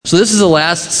So this is the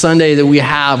last Sunday that we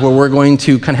have where we're going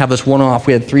to kind of have this one-off.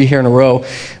 We had 3 here in a row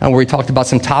where we talked about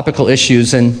some topical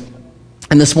issues. And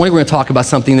this morning we're going to talk about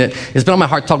something that has been on my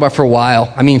heart to talk about for a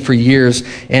while. I mean, for years.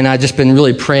 And I've just been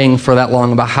really praying for that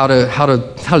long about how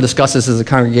to discuss this as a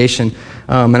congregation.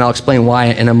 And I'll explain why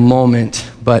in a moment.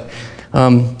 But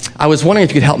I was wondering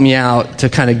if you could help me out to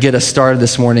kind of get us started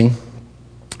this morning.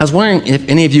 I was wondering if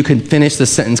any of you could finish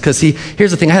this sentence, because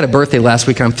here's the thing. I had a birthday last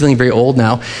week, and I'm feeling very old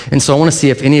now, and so I want to see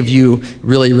if any of you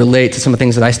really relate to some of the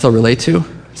things that I still relate to.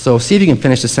 So see if you can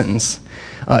finish the sentence.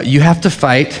 You have to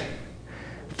fight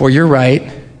for your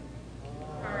right.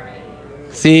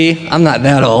 See, I'm not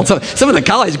that old. So some of the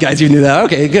college guys even knew that.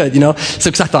 Okay, good, So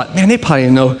because I thought, man, they probably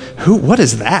didn't know what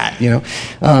is that,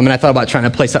 And I thought about trying to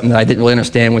play something that I didn't really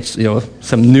understand, which,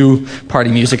 some new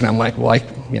party music, and I'm like, well,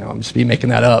 I'm just be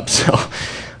making that up. So,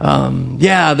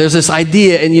 there's this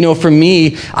idea, and for me,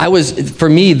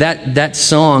 that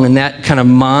song and that kind of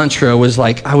mantra was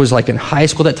like, I was like in high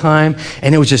school at that time,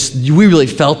 and it was just, we really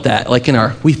felt that,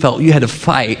 we felt you had to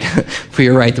fight for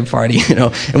your right to party,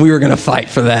 and we were going to fight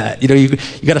for that. You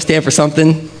got to stand for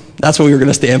something. That's what we were going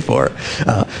to stand for.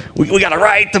 We got a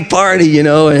right to party,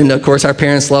 and of course our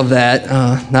parents love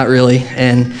that. Not really,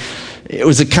 and it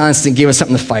was a constant, gave us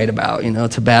something to fight about,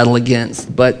 to battle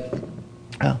against, but.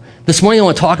 This morning I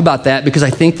want to talk about that because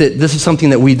I think that this is something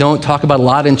that we don't talk about a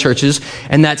lot in churches,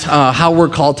 and that's how we're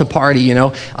called to party,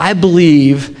 I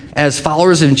believe as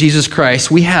followers of Jesus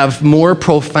Christ, we have more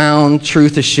profound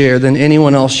truth to share than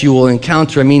anyone else you will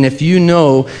encounter. I mean, if you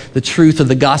know the truth of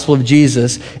the gospel of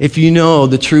Jesus, if you know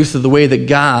the truth of the way that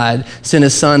God sent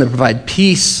his son to provide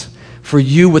peace for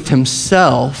you with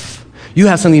himself, you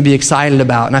have something to be excited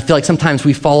about. And I feel like sometimes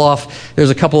we fall off. There's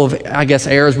a couple of,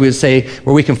 errors we would say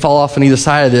where we can fall off on either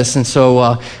side of this. And so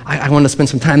I wanted to spend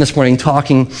some time this morning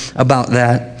talking about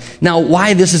that. Now,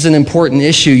 why this is an important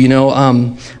issue,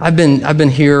 I've been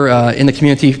here in the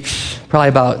community probably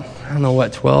about,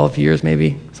 12 years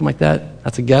maybe, something like that.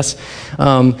 That's a guess.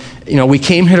 We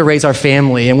came here to raise our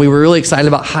family, and we were really excited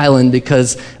about Highland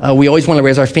because we always wanted to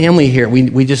raise our family here.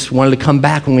 We just wanted to come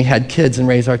back when we had kids and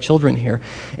raise our children here.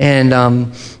 And,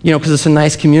 because it's a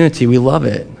nice community. We love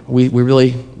it. We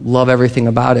really love everything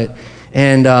about it.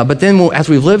 And but then as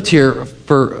we've lived here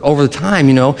for over the time,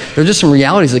 there's just some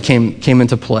realities that came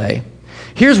into play.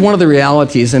 Here's one of the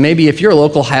realities, and maybe if you're a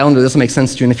local Highlander, this will make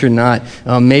sense to you, and if you're not,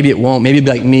 maybe it won't. Maybe it'll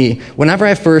be like me. Whenever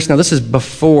now this is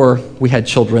before we had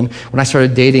children, when I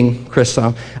started dating Chris,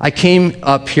 I came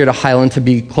up here to Highland to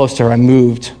be close to her. I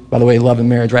moved, by the way, love and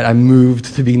marriage, right? I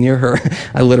moved to be near her.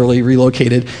 I literally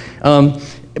relocated.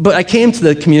 But I came to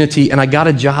the community, and I got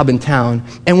a job in town,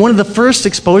 and one of the first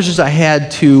exposures I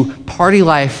had to party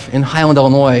life in Highland,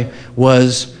 Illinois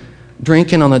was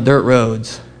drinking on the dirt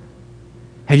roads.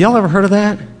 Have y'all ever heard of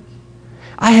that?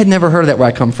 I had never heard of that where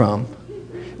I come from.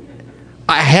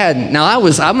 I had. Now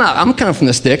I'm kind of from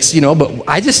the sticks,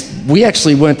 but we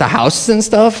actually went to houses and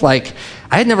stuff. Like,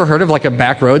 I had never heard of like a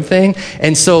back road thing.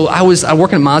 And so I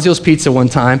working at Mazio's Pizza one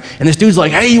time, and this dude's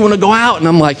like, hey, you want to go out? And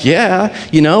I'm like, yeah,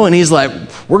 and he's like,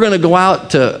 we're going to go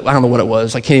out to, I don't know what it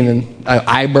was. I can't even,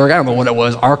 Iberg, I don't know what it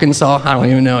was, Arkansas, I don't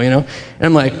even know, And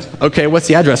I'm like, okay, what's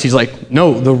the address? He's like,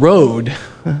 no, the road.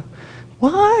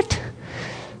 What?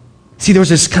 See, there was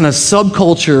this kind of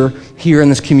subculture here in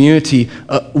this community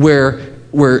where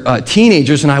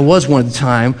teenagers, and I was one at the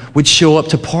time, would show up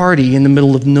to party in the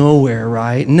middle of nowhere,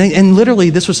 right? And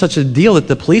literally, this was such a deal that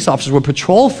the police officers would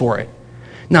patrol for it.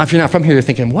 Now, if you're not from here, you're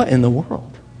thinking, what in the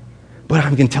world? But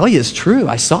I'm going to tell you, it's true.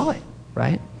 I saw it,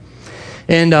 right?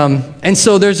 And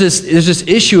so there's this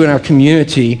issue in our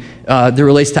community that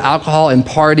relates to alcohol and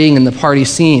partying and the party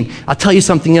scene. I'll tell you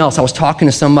something else. I was talking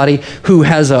to somebody who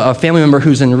has a family member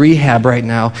who's in rehab right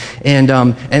now, and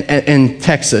in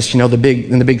Texas, in the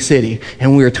big city.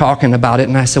 And we were talking about it,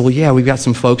 and I said, well, yeah, we've got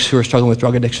some folks who are struggling with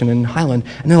drug addiction in Highland.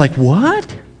 And they're like,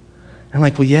 what? I'm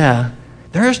like, well, yeah,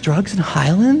 there's drugs in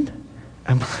Highland?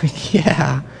 I'm like,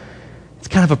 yeah, it's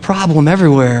kind of a problem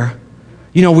everywhere.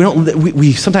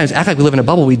 We sometimes act like we live in a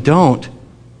bubble. We don't.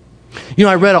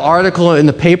 I read an article in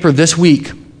the paper this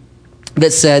week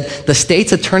that said the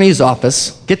state's attorney's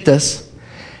office, get this,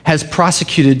 has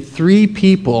prosecuted 3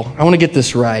 people. I want to get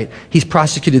this right. He's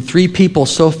prosecuted 3 people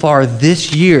so far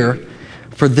this year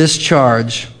for this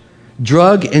charge,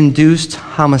 drug-induced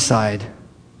homicide.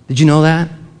 Did you know that?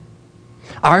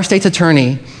 Our state's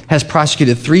attorney has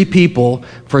prosecuted 3 people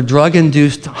for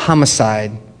drug-induced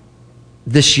homicide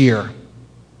this year.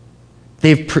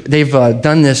 They've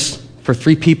done this for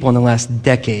 3 people in the last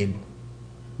decade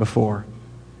before.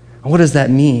 And what does that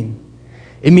mean?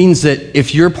 It means that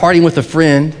if you're partying with a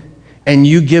friend and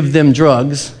you give them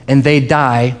drugs and they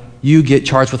die, you get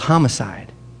charged with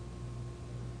homicide.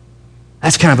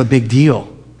 That's kind of a big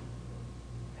deal.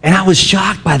 And I was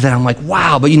shocked by that. I'm like,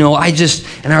 wow. But I just,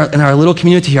 in our little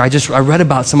community here, I read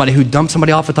about somebody who dumped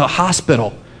somebody off at the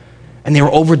hospital and they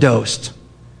were overdosed,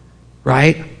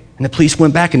 right? And the police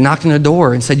went back and knocked on their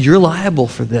door and said, you're liable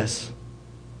for this.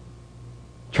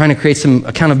 Trying to create some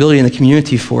accountability in the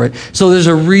community for it. So there's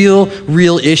a real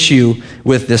issue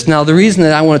with this. Now, the reason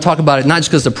that I want to talk about it, not just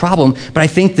because it's a problem, but I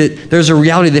think that there's a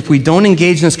reality that if we don't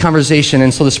engage in this conversation,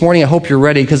 and so this morning I hope you're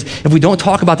ready, because if we don't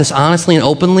talk about this honestly and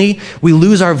openly, we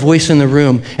lose our voice in the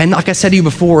room. And like I said to you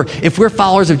before, if we're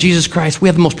followers of Jesus Christ, we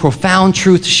have the most profound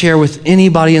truth to share with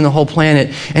anybody in the whole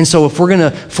planet. And so if we're going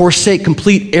to forsake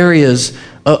complete areas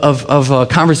of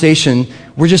conversation,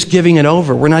 we're just giving it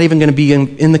over. We're not even going to be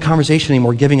in the conversation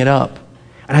anymore, giving it up.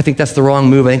 And I think that's the wrong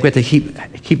move. I think we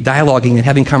have to keep dialoguing and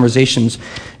having conversations,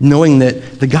 knowing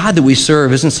that the God that we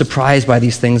serve isn't surprised by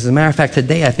these things. As a matter of fact,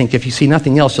 today, I think if you see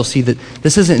nothing else, you'll see that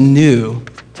this isn't new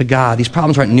to God. These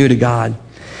problems aren't new to God.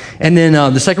 And then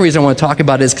the second reason I want to talk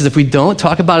about it is because if we don't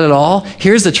talk about it at all,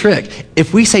 here's the trick.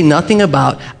 If we say nothing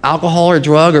about alcohol or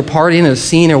drug or partying or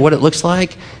scene or what it looks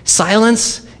like,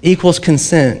 silence equals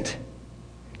consent.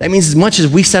 That means as much as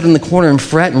we sit in the corner and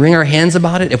fret and wring our hands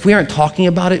about it, if we aren't talking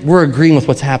about it, we're agreeing with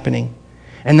what's happening.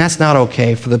 And that's not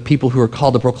okay for the people who are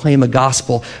called to proclaim a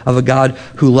gospel of a God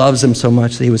who loves them so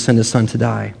much that he would send his son to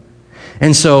die.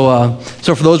 And so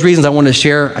for those reasons, I wanted to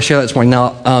share that this morning.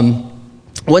 Now,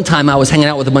 one time I was hanging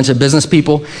out with a bunch of business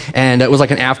people, and it was like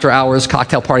an after-hours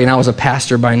cocktail party, and I was a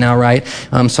pastor by now, right?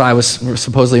 So I was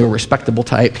supposedly a respectable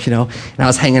type, and I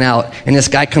was hanging out, and this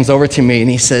guy comes over to me, and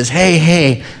he says,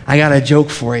 hey, I got a joke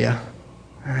for you.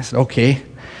 And I said, okay,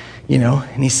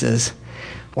 and he says,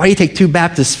 why do you take two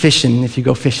Baptists fishing if you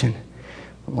go fishing?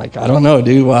 I'm like, I don't know,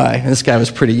 dude, why? And this guy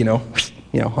was pretty,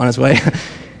 on his way.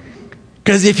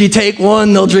 Because if you take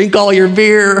one, they'll drink all your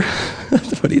beer.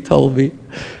 That's what he told me.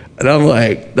 And I'm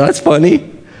like, that's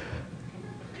funny.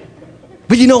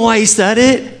 But you know why he said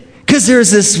it? Because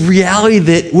there's this reality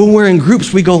that when we're in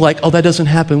groups, we go like, oh, that doesn't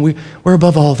happen. We're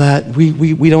above all that. We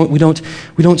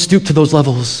don't stoop to those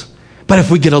levels. But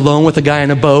if we get alone with a guy in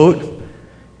a boat,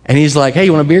 and he's like, hey,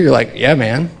 you want a beer? You're like, yeah,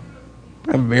 man,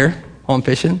 I have a beer while I'm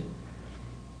fishing.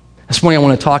 This morning I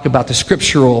want to talk about the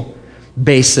scriptural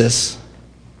basis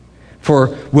for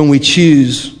when we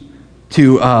choose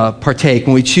to partake,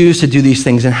 when we choose to do these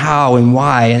things, and how and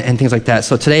why and things like that.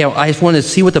 So today I just wanted to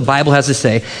see what the Bible has to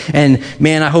say. And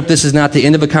man, I hope this is not the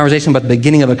end of a conversation, but the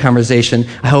beginning of a conversation.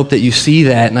 I hope that you see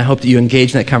that, and I hope that you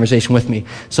engage in that conversation with me.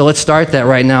 So let's start that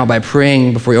right now by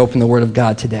praying before we open the Word of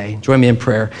God today. Join me in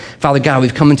prayer. Father God,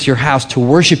 we've come into your house to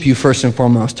worship you first and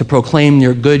foremost, to proclaim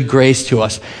your good grace to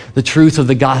us, the truth of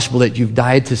the gospel that you've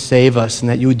died to save us, and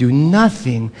that you would do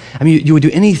nothing, you would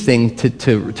do anything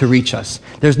to reach us.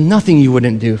 There's nothing you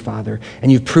wouldn't do, Father,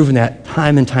 and you've proven that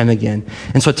time and time again.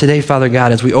 And so today, Father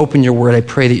God, as we open your word, I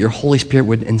pray that your Holy Spirit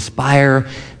would inspire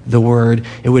the word.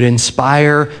 It would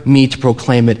inspire me to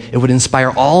proclaim it. It would inspire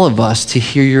all of us to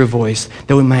hear your voice,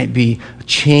 that we might be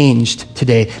changed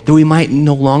today, that we might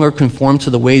no longer conform to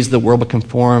the ways of the world, but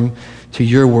conform to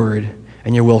your word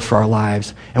and your will for our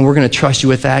lives. And we're going to trust you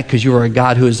with that because you are a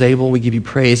God who is able. We give you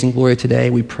praise and glory today.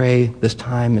 We pray this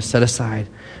time is set aside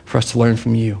for us to learn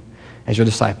from you as your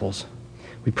disciples.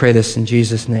 We pray this in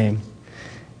Jesus' name.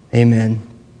 Amen.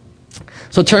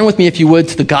 So turn with me, if you would,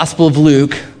 to the Gospel of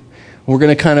Luke. We're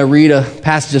going to kind of read a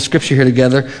passage of Scripture here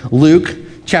together. Luke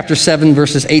chapter 7,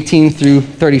 verses 18 through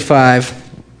 35.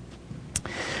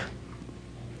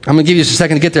 I'm going to give you just a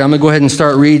second to get there. I'm going to go ahead and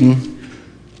start reading.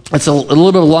 It's a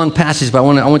little bit of a long passage, but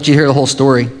I want you to hear the whole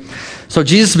story. So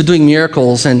Jesus has been doing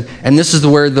miracles, and this is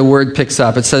where the word picks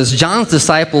up. It says, John's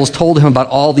disciples told him about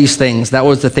all these things. That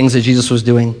was the things that Jesus was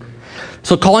doing.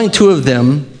 So calling two of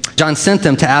them, John sent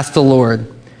them to ask the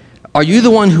Lord, are you the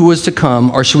one who was to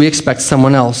come, or should we expect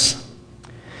someone else?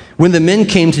 When the men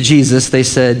came to Jesus, they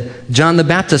said, John the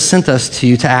Baptist sent us to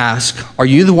you to ask, are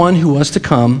you the one who was to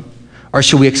come, or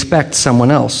should we expect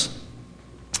someone else?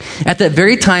 At that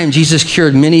very time, Jesus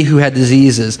cured many who had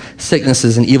diseases,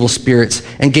 sicknesses, and evil spirits,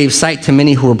 and gave sight to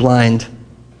many who were blind.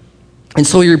 And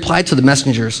so he replied to the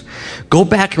messengers, go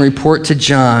back and report to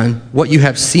John what you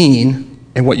have seen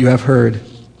and what you have heard.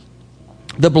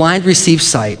 The blind receive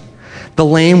sight, the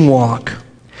lame walk,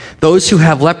 those who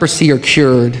have leprosy are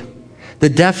cured, the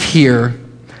deaf hear,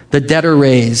 the dead are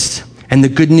raised, and the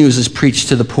good news is preached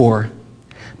to the poor.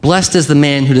 Blessed is the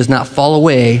man who does not fall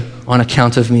away on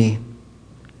account of me.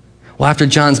 Well, after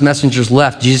John's messengers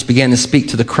left, Jesus began to speak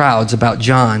to the crowds about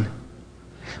John.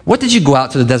 What did you go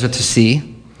out to the desert to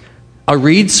see? A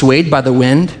reed swayed by the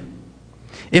wind?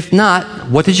 If not,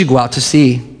 what did you go out to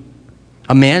see?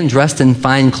 A man dressed in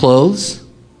fine clothes?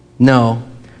 No,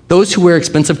 Those who wear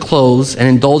expensive clothes and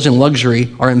indulge in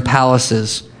luxury are in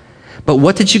palaces. But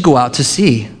what did you go out to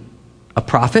see? A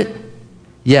prophet?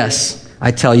 Yes,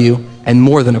 I tell you, and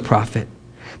more than a prophet.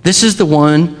 This is the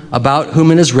one about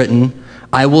whom it is written,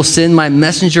 I will send my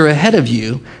messenger ahead of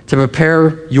you to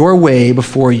prepare your way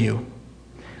before you.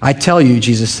 I tell you,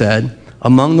 Jesus said,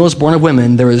 among those born of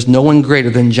women, there is no one greater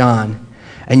than John.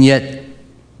 And yet,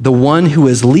 the one who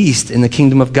is least in the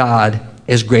kingdom of God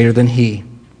is greater than he.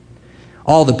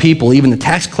 All the people, even the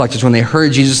tax collectors, when they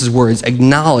heard Jesus' words,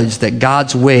 acknowledged that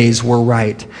God's ways were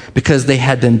right because they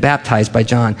had been baptized by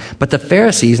John. But the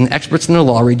Pharisees and experts in the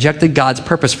law rejected God's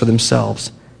purpose for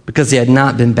themselves because they had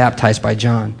not been baptized by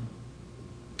John.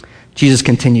 Jesus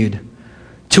continued,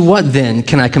 to what then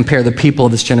can I compare the people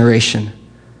of this generation?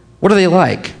 What are they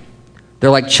like?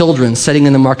 They're like children sitting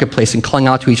in the marketplace and calling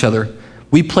out to each other,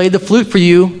 we played the flute for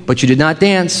you, but you did not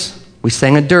dance. We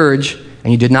sang a dirge,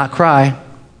 and you did not cry.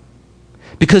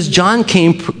 Because John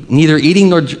came neither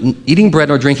eating bread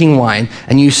nor drinking wine,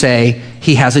 and you say,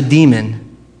 he has a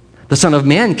demon. The Son of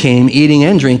Man came eating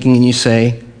and drinking, and you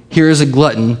say, here is a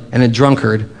glutton and a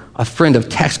drunkard, a friend of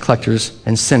tax collectors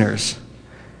and sinners.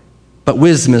 But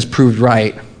wisdom is proved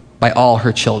right by all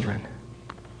her children.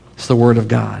 It's the word of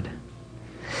God.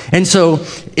 And so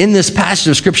in this passage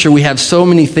of Scripture, we have so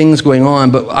many things going on,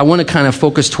 but I want to kind of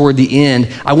focus toward the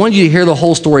end. I want you to hear the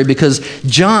whole story because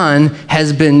John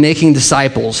has been making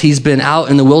disciples. He's been out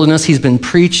in the wilderness. He's been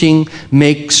preaching,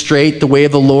 make straight the way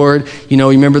of the Lord. You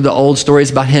know, you remember the old stories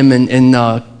about him in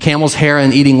camel's hair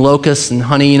and eating locusts and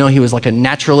honey. You know, he was like a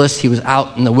naturalist. He was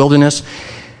out in the wilderness.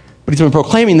 But he's been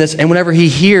proclaiming this, and whenever he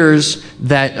hears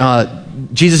that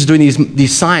Jesus is doing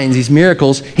these signs, these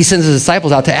miracles, he sends his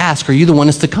disciples out to ask, are you the one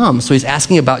that's to come? So he's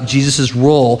asking about Jesus'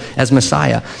 role as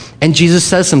Messiah. And Jesus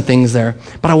says some things there.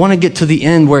 But I want to get to the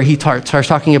end where he starts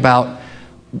talking about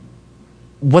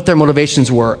what their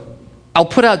motivations were. I'll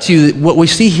put out to you what we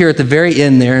see here at the very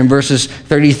end there in verses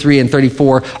 33 and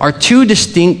 34 are two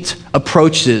distinct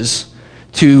approaches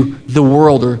to the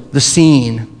world or the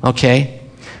scene, okay?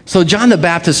 So John the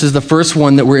Baptist is the first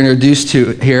one that we're introduced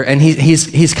to here, and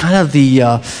he's kind of the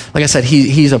like I said,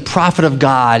 he's a prophet of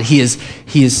God. He's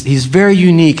very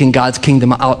unique in God's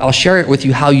kingdom. I'll share it with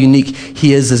you how unique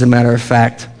he is, as a matter of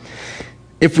fact.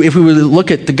 If we were to look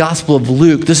at the Gospel of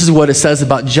Luke, this is what it says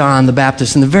about John the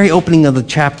Baptist. In the very opening of the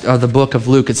chapter of the book of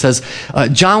Luke, it says,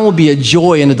 "John will be a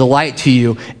joy and a delight to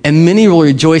you, and many will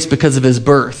rejoice because of his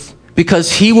birth,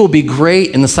 because he will be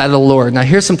great in the sight of the Lord." Now,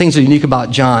 here's some things that are unique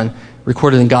about John,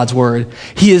 recorded in God's word.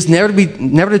 He is never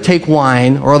to take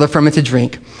wine or other fermented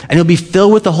drink, and he'll be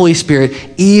filled with the Holy Spirit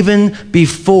even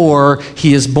before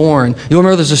he is born. You'll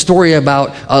remember there's a story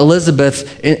about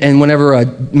Elizabeth, and whenever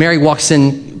Mary walks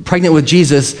in pregnant with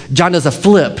Jesus, John does a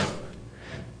flip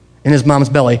in his mom's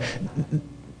belly.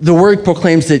 The word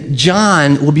proclaims that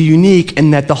John will be unique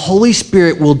and that the Holy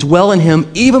Spirit will dwell in him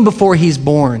even before he's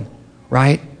born,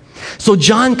 right? So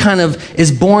John kind of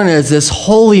is born as this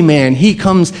holy man.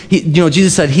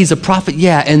 Jesus said he's a prophet,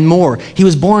 yeah, and more. He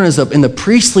was born in the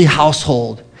priestly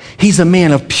household. He's a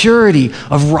man of purity,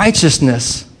 of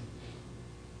righteousness.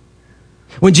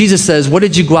 When Jesus says, what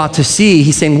did you go out to see?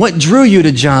 He's saying, what drew you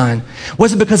to John?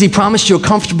 Was it because he promised you a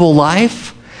comfortable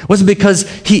life? Was it because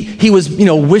he was,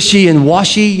 wishy and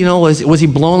washy? Was he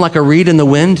blown like a reed in the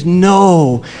wind?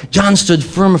 No. John stood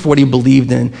firm for what he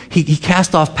believed in. He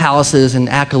cast off palaces and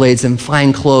accolades and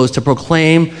fine clothes to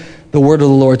proclaim the word of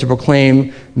the Lord, to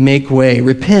proclaim, make way,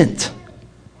 repent,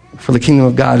 for the kingdom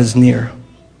of God is near.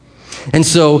 And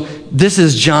so this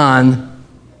is John,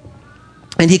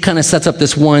 and he kind of sets up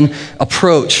this one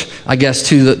approach, I guess,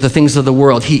 to the things of the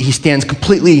world. He stands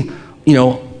completely,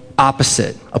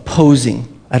 opposite, opposing,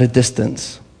 at a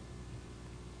distance.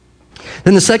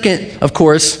 Then the second, of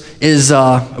course, is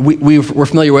we're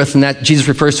familiar with, and that Jesus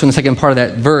refers to in the second part of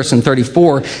that verse in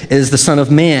 34, is the Son of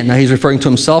Man. Now he's referring to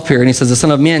himself here, and he says, the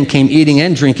Son of Man came eating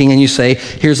and drinking, and you say,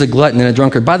 here's a glutton and a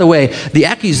drunkard. By the way, the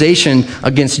accusation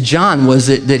against John was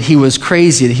that he was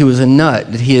crazy, that he was a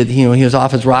nut, that he was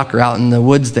off his rocker out in the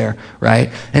woods there, right?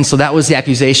 And so that was the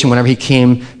accusation whenever he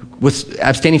came with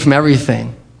abstaining from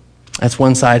everything. That's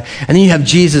one side. And then you have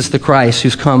Jesus the Christ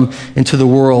who's come into the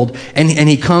world. And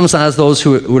he comes as those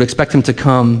who would expect him to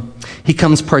come. He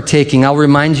comes partaking. I'll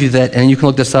remind you that, and you can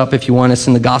look this up if you want, it's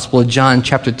in the Gospel of John,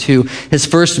 chapter 2. His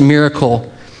first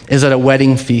miracle is at a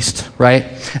wedding feast, right?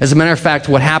 As a matter of fact,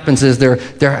 what happens is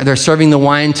they're serving the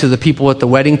wine to the people at the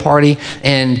wedding party,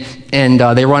 and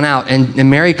they run out. And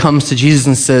Mary comes to Jesus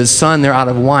and says, "Son, they're out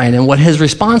of wine." And what his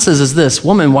response is this: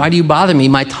 "Woman, why do you bother me?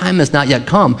 My time has not yet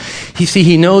come."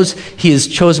 He knows he is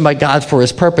chosen by God for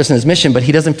his purpose and his mission, but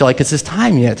he doesn't feel like it's his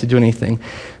time yet to do anything.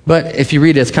 But if you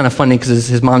read it, it's kind of funny because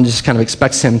his mom just kind of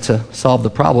expects him to solve the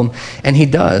problem, and he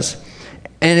does.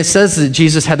 And it says that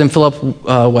Jesus had them fill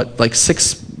up,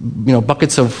 6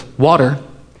 buckets of water,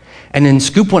 and then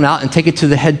scoop one out and take it to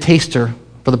the head taster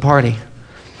for the party.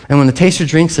 And when the taster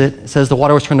drinks it, it says the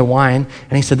water was turned to wine,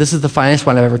 and he said, "This is the finest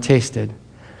wine I've ever tasted."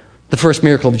 The first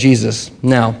miracle of Jesus.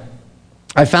 Now,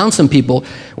 I found some people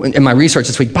in my research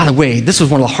this week. By the way, this was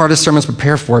one of the hardest sermons to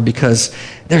prepare for because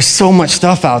there's so much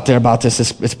stuff out there about this.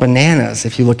 It's bananas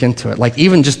if you look into it. Like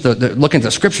even just look into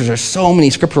the scriptures, there's so many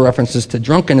scriptural references to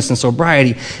drunkenness and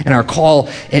sobriety and our call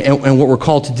and what we're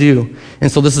called to do.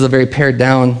 And so this is a very pared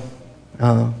down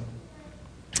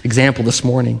example this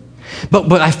morning.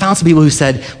 But I found some people who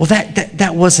said, well,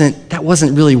 that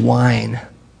wasn't really wine.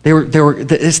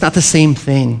 It's not the same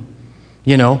thing,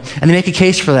 and they make a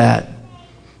case for that.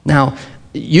 Now,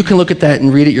 you can look at that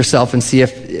and read it yourself and see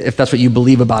if that's what you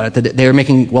believe about it, that they were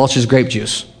making Welch's grape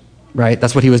juice, right?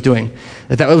 That's what he was doing.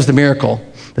 That was the miracle,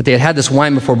 that they had this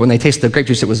wine before, but when they tasted the grape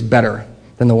juice, it was better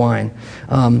than the wine.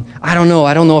 I don't know.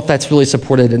 I don't know if that's really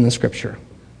supported in the scripture.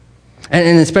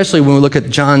 And especially when we look at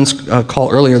John's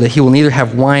call earlier that he will neither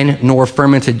have wine nor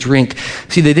fermented drink.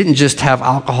 See, they didn't just have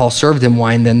alcohol served in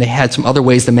wine then. They had some other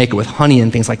ways to make it with honey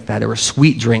and things like that. There were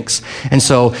sweet drinks. And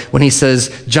so when he says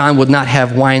John would not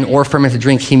have wine or fermented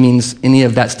drink, he means any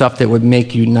of that stuff that would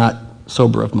make you not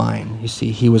sober of mind. You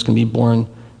see, he was going to be born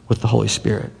with the Holy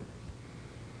Spirit.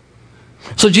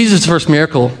 So Jesus' first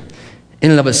miracle in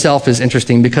and of itself is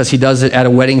interesting because he does it at a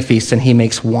wedding feast and he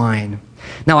makes wine.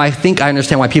 Now, I think I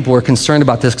understand why people are concerned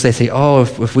about this because they say, oh,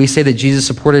 if we say that Jesus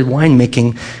supported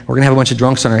winemaking, we're going to have a bunch of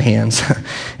drunks on our hands.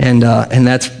 and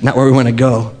that's not where we want to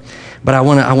go. But I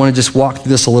want to just walk through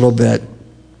this a little bit.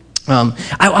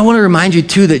 I want to remind you,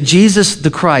 too, that Jesus the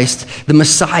Christ, the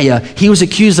Messiah, he was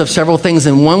accused of several things,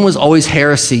 and one was always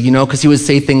heresy, because he would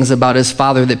say things about his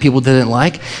father that people didn't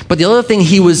like. But the other thing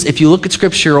if you look at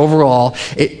Scripture overall,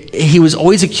 he was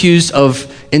always accused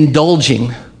of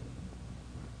indulging.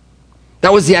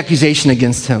 That was the accusation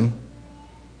against him.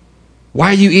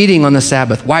 Why are you eating on the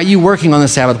Sabbath? Why are you working on the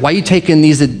Sabbath? Why are you taking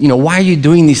these, why are you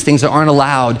doing these things that aren't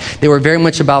allowed? They were very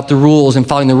much about the rules and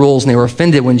following the rules, and they were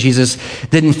offended when Jesus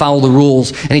didn't follow the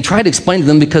rules. And he tried to explain to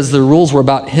them because the rules were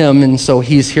about him, and so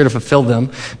he's here to fulfill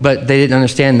them. But they didn't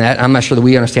understand that. I'm not sure that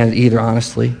we understand it either,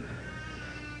 honestly.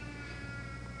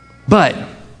 But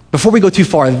before we go too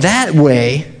far that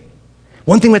way,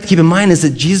 one thing we have to keep in mind is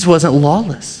that Jesus wasn't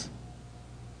lawless.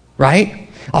 Right?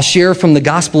 I'll share from the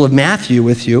Gospel of Matthew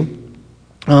with you.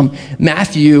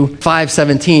 Matthew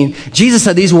 5:17. Jesus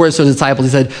said these words to his disciples.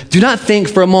 He said, "Do not think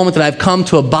for a moment that I've come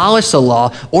to abolish the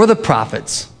law or the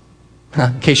prophets."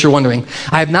 In case you're wondering,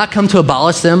 I have not come to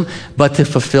abolish them, but to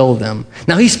fulfill them.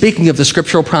 Now, he's speaking of the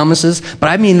scriptural promises, but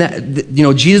I mean that,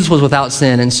 Jesus was without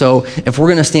sin. And so if we're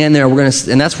going to stand there,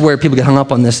 and that's where people get hung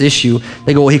up on this issue.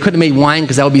 They go, well, he couldn't have made wine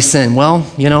because that would be sin. Well,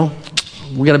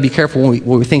 we got to be careful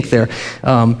what we think there.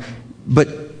 But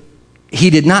he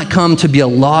did not come to be a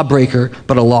lawbreaker,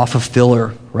 but a law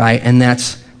fulfiller, right? And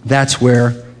that's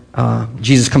where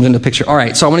Jesus comes into the picture. All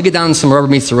right, so I want to get down to some rubber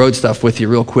meets the road stuff with you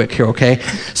real quick here, okay?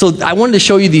 So I wanted to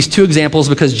show you these two examples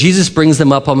because Jesus brings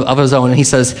them up of his own, and he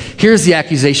says, here's the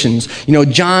accusations.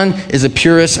 John is a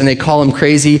purist, and they call him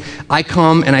crazy. I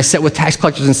come, and I sit with tax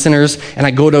collectors and sinners, and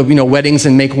I go to, weddings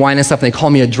and make wine and stuff, and they call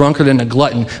me a drunkard and a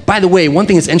glutton. By the way, one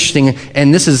thing that's interesting,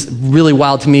 and this is really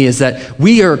wild to me, is that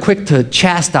we are quick to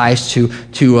chastise, to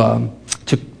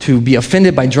be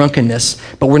offended by drunkenness,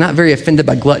 but we're not very offended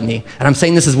by gluttony. And I'm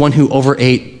saying this as one who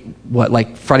overate,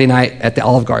 Friday night at the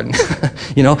Olive Garden.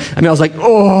 I was like,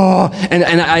 oh, and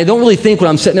I don't really think when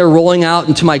I'm sitting there rolling out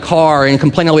into my car and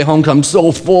complaining all the way home because I'm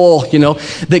so full,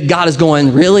 that God is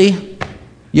going, really?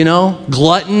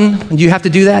 Glutton, you have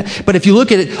to do that? But if you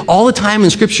look at it, all the time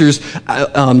in scriptures,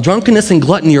 drunkenness and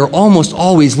gluttony are almost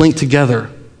always linked together.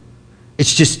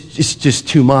 It's just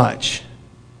too much.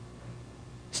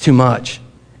 It's too much.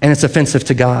 And it's offensive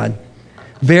to God.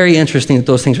 Very interesting that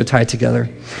those things are tied together.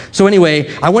 So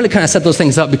anyway, I want to kind of set those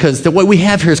things up because what we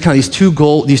have here is kind of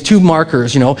these two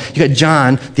markers. You got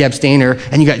John, the abstainer,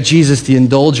 and you got Jesus, the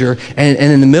indulger. And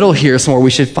in the middle here is somewhere we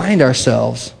should find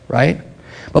ourselves, right?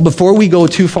 But before we go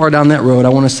too far down that road, I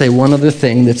want to say one other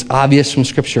thing that's obvious from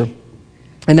Scripture.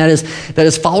 And that is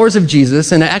as followers of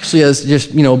Jesus, and actually as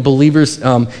just, believers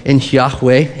in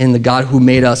Yahweh, in the God who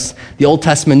made us, the Old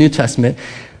Testament, New Testament,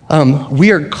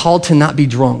 we are called to not be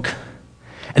drunk.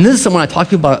 And this is someone I talk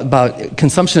to about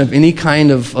consumption of any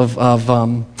kind of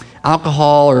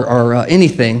alcohol or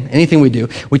anything we do.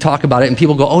 We talk about it, and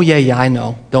people go, oh, yeah, I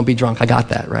know. Don't be drunk. I got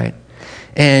that, right?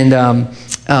 And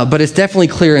but it's definitely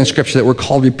clear in Scripture that we're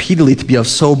called repeatedly to be of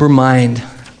sober mind.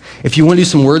 If you want to do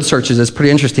some word searches, it's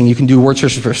pretty interesting. You can do word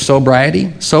searches for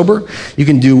sobriety, sober. You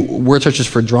can do word searches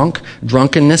for drunk,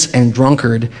 drunkenness, and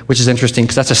drunkard, which is interesting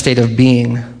because that's a state of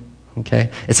being, okay?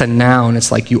 It's a noun.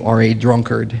 It's like you are a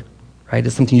drunkard, right?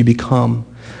 It's something you become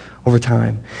over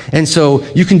time. And so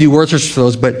you can do word searches for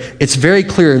those, but it's very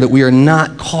clear that we are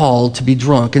not called to be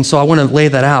drunk. And so I want to lay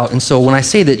that out. And so when I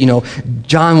say that,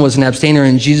 John was an abstainer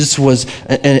and Jesus was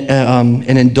an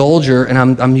indulger, and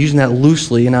I'm using that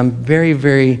loosely, and I'm very,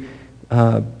 very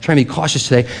trying to be cautious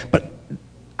today, but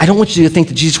I don't want you to think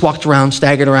that Jesus walked around,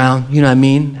 staggered around, you know what I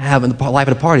mean, having the life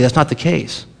at a party. That's not the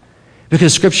case.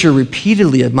 Because Scripture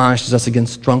repeatedly admonishes us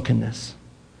against drunkenness.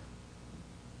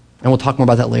 And we'll talk more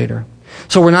about that later.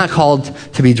 So we're not called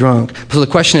to be drunk. So the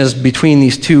question is, between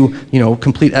these two,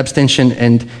 complete abstention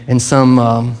and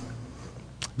some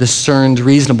discerned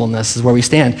reasonableness is where we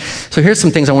stand. So here's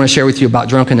some things I want to share with you about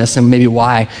drunkenness and maybe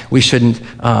why we shouldn't,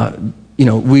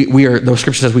 the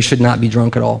Scripture says we should not be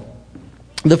drunk at all.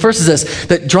 The first is this,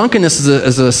 that drunkenness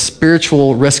is a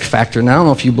spiritual risk factor. And I don't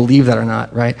know if you believe that or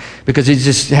not, right? Because you're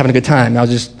just having a good time. I was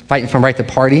just fighting from right to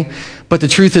party. But the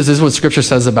truth is, this is what Scripture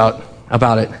says about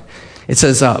it. It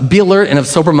says, be alert and of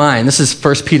sober mind. This is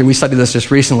 1 Peter. We studied this just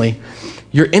recently.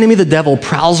 Your enemy, the devil,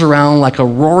 prowls around like a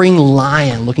roaring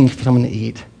lion looking for someone to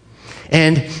eat.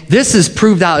 And this is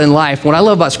proved out in life. What I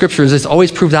love about Scripture is it's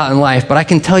always proved out in life. But I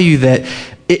can tell you that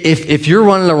if you're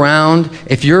running around,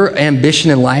 if your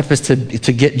ambition in life is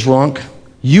to get drunk,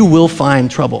 you will find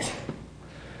trouble.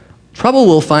 Trouble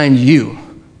will find you.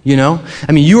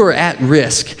 You are at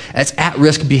risk. It's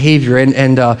at-risk behavior.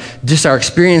 And just our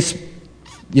experience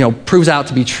proves out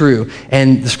to be true.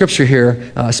 And the Scripture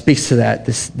here speaks to that,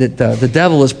 that the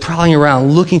devil is prowling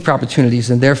around looking for opportunities,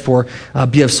 and therefore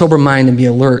be of sober mind and be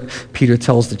alert, Peter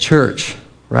tells the church,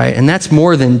 right? And that's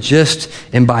more than just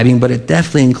imbibing, but it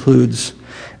definitely includes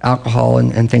alcohol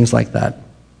and things like that.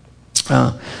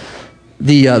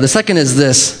 The second is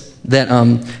this,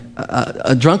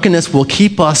 that drunkenness will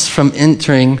keep us from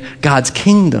entering God's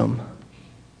kingdom.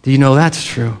 Do you know that's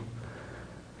true?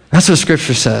 That's what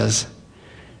Scripture says.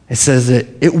 It says that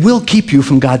it will keep you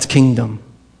from God's kingdom.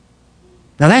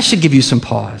 Now that should give you some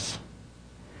pause.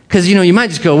 Because, you might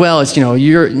just go, well, it's,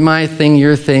 my thing,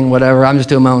 your thing, whatever. I'm just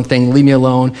doing my own thing. Leave me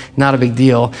alone. Not a big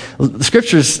deal. The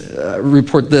Scriptures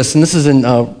report this, and this is in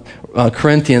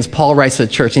Corinthians. Paul writes to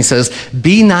the church, and he says,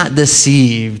 be not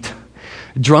deceived.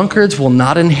 Drunkards will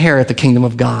not inherit the kingdom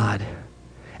of God.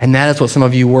 And that is what some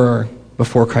of you were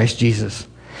before Christ Jesus.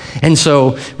 And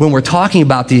so when we're talking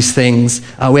about these things,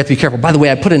 we have to be careful. By the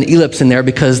way, I put an ellipse in there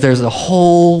because there's a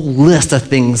whole list of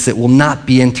things that will not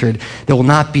be entered, that will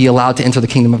not be allowed to enter the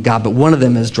kingdom of God. But one of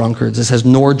them is drunkards. It says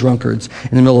nor drunkards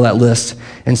in the middle of that list.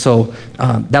 And so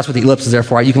that's what the ellipse is there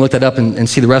for. You can look that up and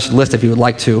see the rest of the list if you would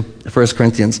like to, 1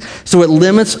 Corinthians. So it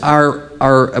limits our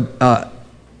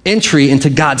entry into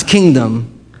God's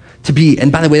kingdom to be,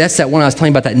 and by the way, that's that one I was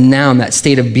telling you about, that noun, that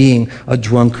state of being a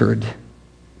drunkard.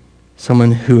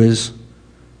 Someone who is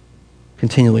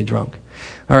continually drunk.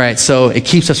 All right, so it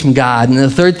keeps us from God. And the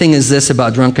third thing is this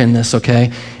about drunkenness,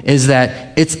 okay, is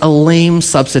that it's a lame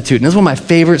substitute. And this is one of my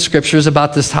favorite scriptures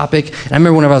about this topic. And I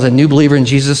remember whenever I was a new believer in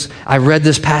Jesus, I read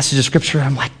this passage of Scripture, and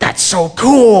I'm like, that's so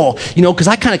cool. Because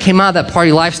I kind of came out of that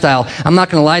party lifestyle. I'm not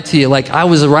going to lie to you. Like, I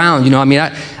was around,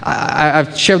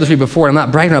 I've shared this with you before, and I'm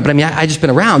not bragging about it, but I just been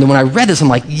around. And when I read this, I'm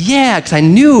like, yeah, because I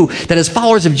knew that as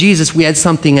followers of Jesus, we had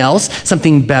something else,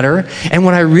 something better. And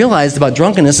what I realized about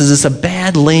drunkenness is it's a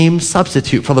bad, lame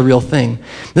substitute for the real thing.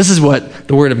 This is what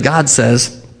the Word of God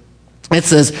says. It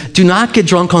says, do not get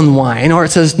drunk on wine, or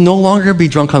it says, no longer be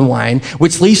drunk on wine,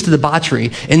 which leads to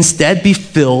debauchery. Instead, be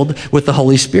filled with the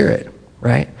Holy Spirit,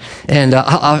 right? And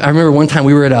I remember one time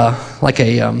we were at a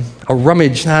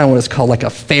rummage, I don't know what it's called, like a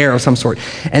fair of some sort.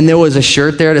 And there was a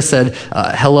shirt there that said,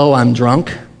 hello, I'm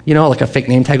drunk, like a fake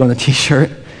name tag on the t-shirt,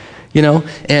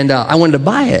 and I wanted to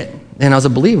buy it. And I was a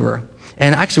believer.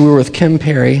 And actually, we were with Kim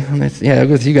Perry, with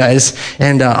you guys,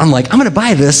 and I'm like, I'm going to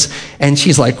buy this. And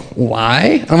she's like,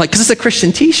 why? I'm like, because it's a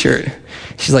Christian t-shirt.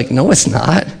 She's like, no, it's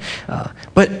not.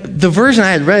 But the version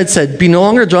I had read said, be no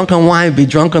longer drunk on wine, be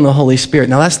drunk on the Holy Spirit.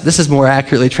 Now, this is more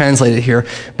accurately translated here,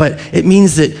 but it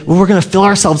means that we're going to fill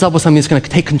ourselves up with something that's going to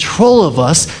take control of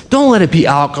us. Don't let it be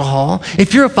alcohol.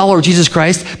 If you're a follower of Jesus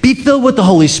Christ, be filled with the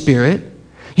Holy Spirit.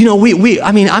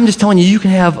 I'm just telling you, you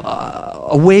can have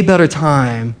a way better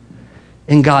time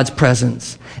in God's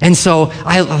presence. And so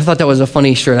I thought that was a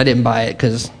funny shirt. I didn't buy it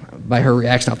because by her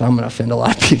reaction, I thought I'm going to offend a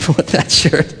lot of people with that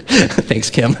shirt. Thanks,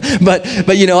 Kim. But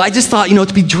I just thought,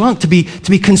 to be drunk, to be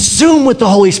consumed with the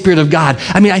Holy Spirit of God.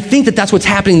 I mean, I think that that's what's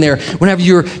happening there. Whenever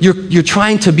you're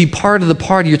trying to be part of the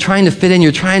party, you're trying to fit in,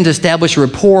 you're trying to establish a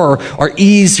rapport or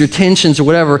ease your tensions or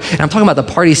whatever. And I'm talking about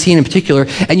the party scene in particular.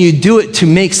 And you do it to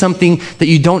make something that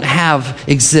you don't have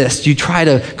exist. You try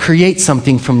to create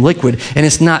something from liquid, and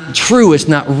it's not true. It's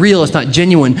not real. It's not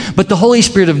genuine. But the Holy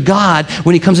Spirit of God,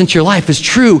 when he comes into your life, is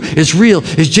true, is real,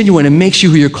 is genuine, and makes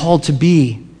you who you're called to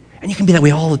be. And you can be that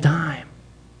way all the time.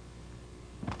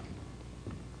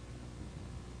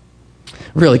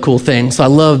 Really cool thing. So I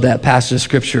love that passage of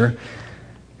Scripture.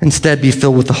 Instead, be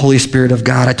filled with the Holy Spirit of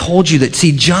God. I told you that,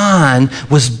 John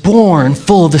was born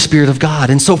full of the Spirit of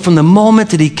God. And so from the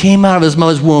moment that he came out of his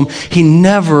mother's womb, he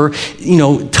never,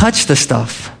 touched the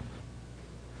stuff.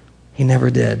 He never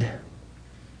did.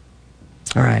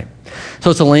 All right. So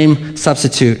it's a lame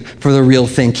substitute for the real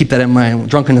thing. Keep that in mind.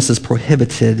 Drunkenness is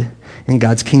prohibited in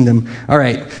God's kingdom. All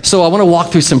right. So I want to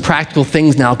walk through some practical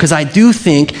things now, because I do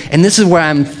think, and this is where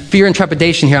I'm fear and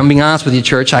trepidation here. I'm being honest with you,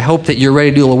 church. I hope that you're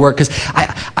ready to do a little work, because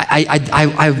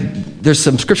there's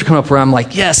some scripture coming up where I'm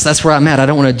like, yes, that's where I'm at. I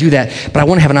don't want to do that, but I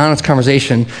want to have an honest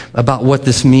conversation about what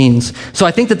this means. So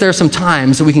I think that there are some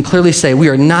times that we can clearly say we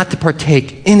are not to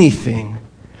partake anything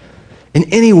in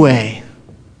any way,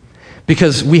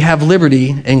 because we have liberty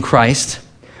in Christ,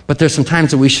 but there's some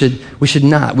times that we should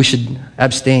not. We should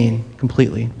abstain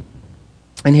completely.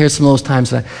 And here's some of those times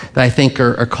that I think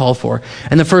are called for.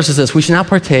 And the first is this: we should not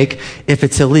partake if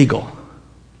it's illegal.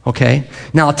 Okay?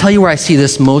 Now, I'll tell you where I see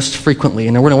this most frequently,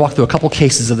 and we're going to walk through a couple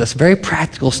cases of this. Very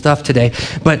practical stuff today.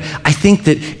 But I think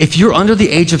that if you're under the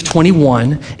age of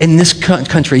 21 in this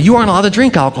country, you aren't allowed to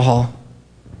drink alcohol.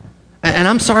 And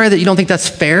I'm sorry that you don't think that's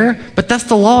fair, but that's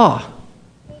the law.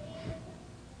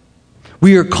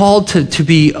 We are called to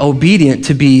be obedient,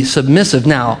 to be submissive.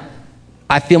 Now,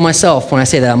 I feel myself when I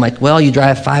say that. I'm like, well, you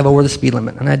drive 5 over the speed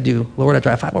limit. And I do. Lord, I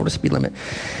drive 5 over the speed limit.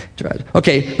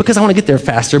 Okay, because I want to get there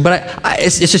faster. But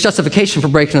it's just justification for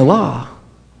breaking the law.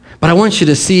 But I want you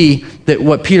to see that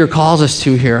what Peter calls us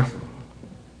to here.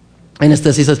 And it's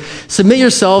this: he says, submit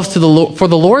yourselves for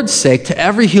the Lord's sake to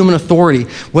every human authority,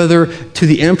 whether to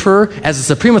the emperor as the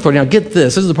supreme authority. Now get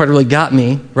this is the part that really got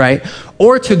me, right?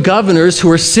 Or to governors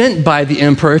who are sent by the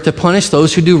emperor to punish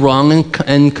those who do wrong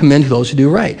and commend those who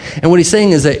do right. And what he's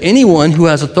saying is that anyone who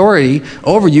has authority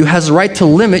over you has the right to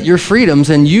limit your freedoms,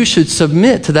 and you should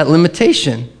submit to that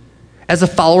limitation as a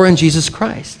follower in Jesus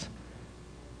Christ,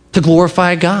 to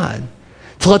glorify God,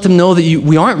 to let them know that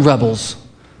we aren't rebels.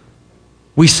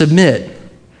 We submit.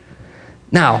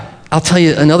 Now, I'll tell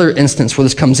you another instance where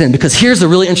this comes in, because here's a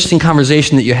really interesting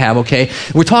conversation that you have, okay?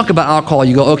 We talk about alcohol.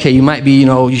 You go, okay, you might be,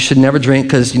 you should never drink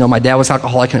because, my dad was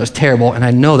alcoholic and it was terrible, and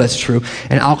I know that's true.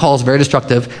 And alcohol is very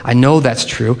destructive. I know that's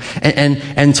true.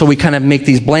 And so we kind of make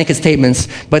these blanket statements.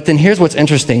 But then here's what's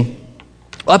interesting.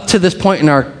 Up to this point in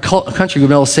our country, we've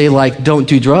been able to say, like, don't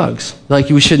do drugs. Like,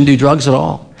 we shouldn't do drugs at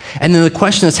all. And then the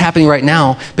question that's happening right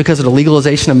now, because of the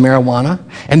legalization of marijuana,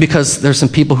 and because there's some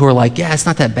people who are like, yeah, it's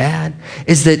not that bad,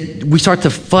 is that we start to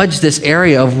fudge this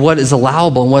area of what is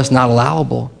allowable and what's not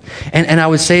allowable. And I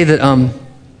would say that,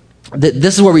 that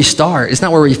this is where we start. It's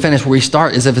not where we finish. Where we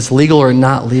start is if it's legal or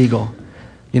not legal,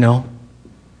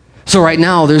 So right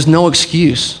now, there's no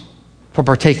excuse for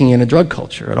partaking in a drug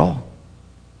culture at all.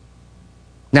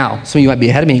 Now, some of you might be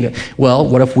ahead of me and go, well,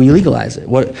 what if we legalize it?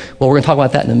 Well, we're going to talk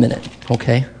about that in a minute,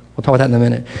 okay? We'll talk about that in a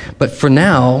minute. But for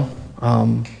now,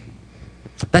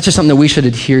 that's just something that we should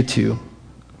adhere to.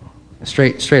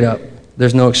 Straight up.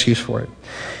 There's no excuse for it.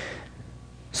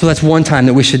 So that's one time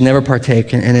that we should never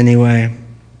partake in any way.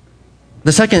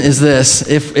 The second is this: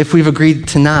 if we've agreed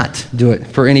to not do it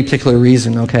for any particular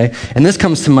reason, okay? And this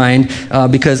comes to mind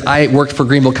because I worked for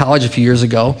Greenville College a few years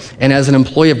ago, and as an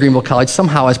employee of Greenville College,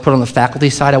 somehow I was put on the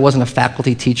faculty side. I wasn't a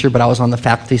faculty teacher, but I was on the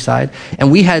faculty side.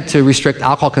 And we had to restrict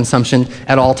alcohol consumption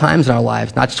at all times in our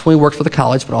lives, not just when we worked for the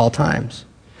college, but all times.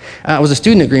 I was a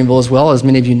student at Greenville as well, as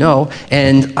many of you know,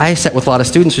 and I sat with a lot of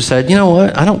students who said, you know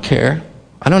what, I don't care.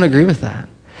 I don't agree with that.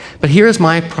 But here's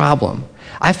my problem.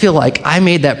 I feel like I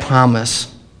made that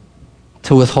promise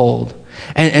to withhold.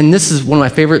 And this is one of my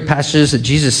favorite passages that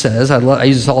Jesus says. I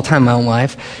use this all the time in my own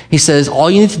life. He says, all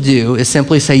you need to do is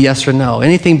simply say yes or no.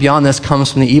 Anything beyond this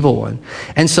comes from the evil one.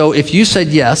 And so if you said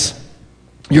yes,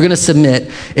 you're going to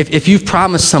submit. If you've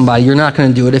promised somebody you're not going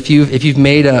to do it, if you've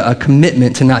made a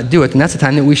commitment to not do it, then that's the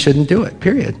time that we shouldn't do it,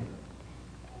 period.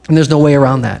 And there's no way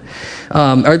around that.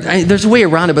 There's a way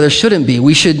around it, but there shouldn't be.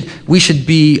 We should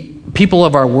be people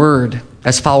of our word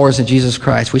as followers of Jesus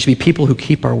Christ. We should be people who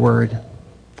keep our word.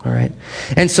 All right.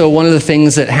 And so one of the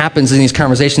things that happens in these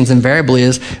conversations invariably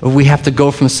is we have to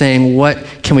go from saying, what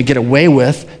can we get away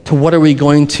with, to who are we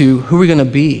going to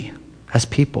be as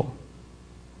people?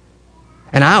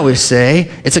 And I always say,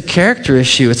 it's a character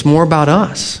issue. It's more about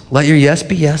us. Let your yes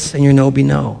be yes and your no be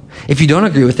no. If you don't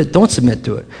agree with it, don't submit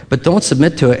to it. But don't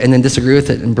submit to it and then disagree with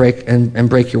it and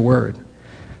break your word.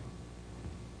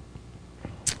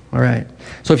 All right.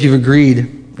 So if you've agreed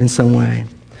in some way.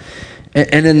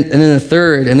 And then the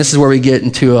third, and this is where we get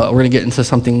into, we're going to get into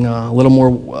something a little more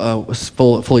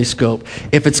fully scoped.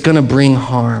 If it's going to bring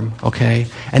harm, okay?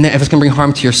 And then if it's going to bring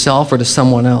harm to yourself or to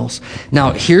someone else.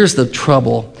 Now, here's the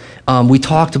trouble. We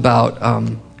talked about,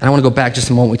 and I want to go back just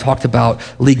a moment, we talked about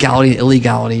legality and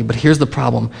illegality, but here's the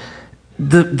problem.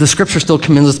 The scripture still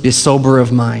commands us to be sober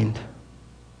of mind.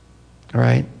 All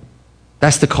right?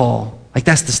 That's the call. Like,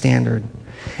 that's the standard.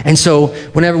 And so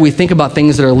whenever we think about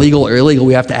things that are legal or illegal,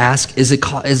 we have to ask, is it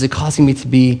causing me to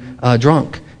be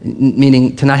drunk?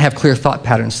 Meaning to not have clear thought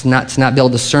patterns, to not be able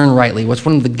to discern rightly. What's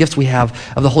one of the gifts we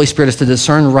have of the Holy Spirit is to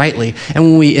discern rightly. And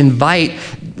when we invite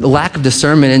the lack of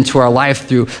discernment into our life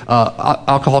through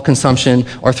alcohol consumption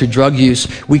or through drug use,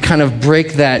 we kind of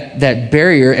break that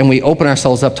barrier and we open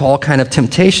ourselves up to all kind of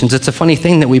temptations. It's a funny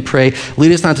thing that we pray,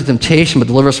 lead us not to temptation, but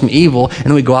deliver us from evil, and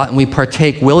then we go out and we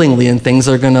partake willingly in things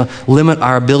that are going to limit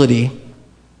our ability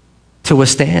to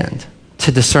withstand,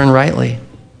 to discern rightly.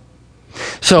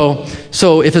 So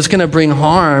if it's going to bring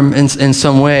harm in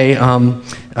some way,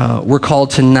 we're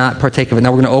called to not partake of it.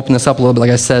 Now we're going to open this up a little bit,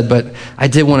 like I said, but I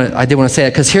did want to say that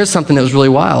because here's something that was really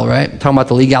wild, right? Talking about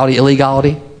the legality,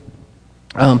 illegality.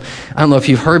 I don't know if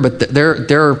you've heard, but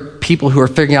there are people who are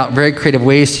figuring out very creative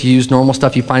ways to use normal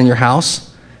stuff you find in your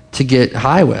house to get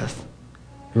high with,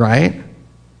 right?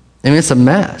 I mean, it's a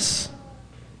mess.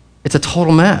 It's a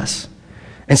total mess.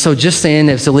 And so just saying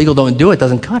that it's illegal, don't do it,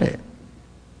 doesn't cut it.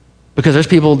 Because there's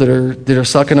people that are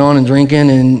sucking on and drinking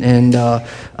and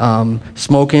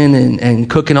smoking and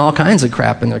cooking all kinds of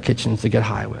crap in their kitchens to get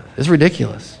high with. It's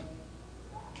ridiculous.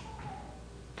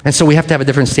 And so we have to have a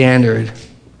different standard.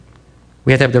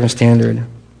 We have to have a different standard.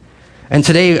 And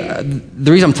today,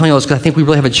 the reason I'm telling you this is because I think we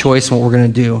really have a choice in what we're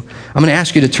going to do. I'm going to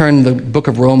ask you to turn to the book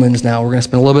of Romans now. We're going to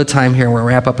spend a little bit of time here and we're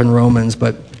going to wrap up in Romans,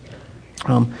 but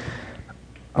I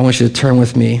want you to turn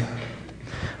with me.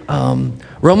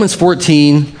 Romans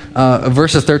 14,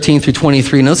 verses 13 through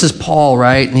 23. Now, this is Paul,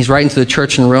 right? And he's writing to the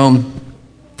church in Rome.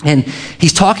 And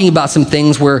he's talking about some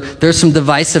things where there's some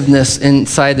divisiveness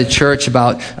inside the church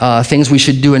about things we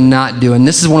should do and not do. And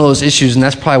this is one of those issues, and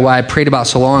that's probably why I prayed about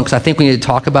so long, because I think we need to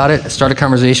talk about it, start a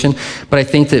conversation. But I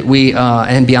think that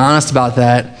and be honest about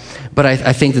that, but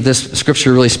I think that this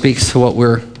scripture really speaks to what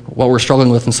we're struggling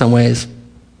with in some ways.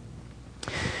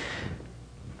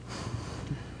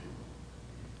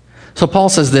 So Paul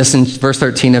says this in verse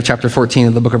 13 of chapter 14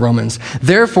 of the book of Romans.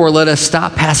 Therefore, let us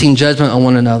stop passing judgment on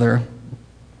one another.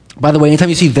 By the way, anytime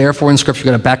you see therefore in Scripture,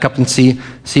 you've got to back up and see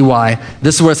why.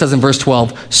 This is what it says in verse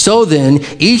 12. So then,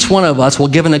 each one of us will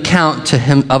give an account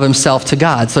of himself to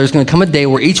God. So there's going to come a day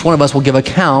where each one of us will give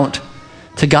account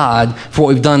to God for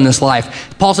what we've done in this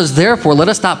life. Paul says, therefore, let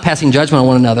us stop passing judgment on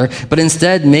one another, but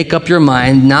instead make up your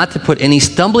mind not to put any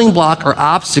stumbling block or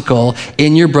obstacle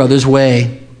in your brother's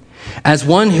way. As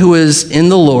one who is in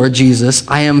the Lord Jesus,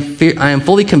 I am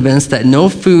fully convinced that no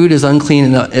food is unclean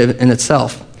in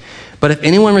itself. But if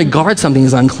anyone regards something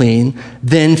as unclean,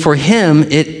 then for him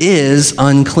it is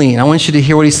unclean. I want you to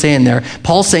hear what he's saying there.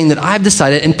 Paul's saying that I've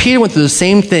decided, and Peter went through the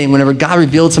same thing whenever God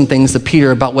revealed some things to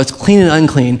Peter about what's clean and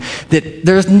unclean, that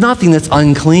there's nothing that's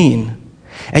unclean.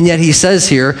 And yet he says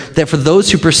here that for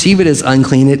those who perceive it as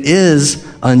unclean, it is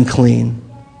unclean.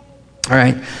 All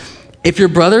right. If your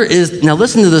brother is, now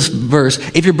listen to this verse.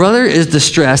 If your brother is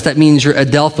distressed, that means you're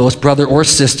adelphos, brother or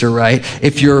sister, right?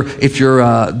 If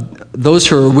those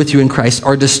who are with you in Christ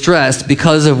are distressed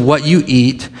because of what you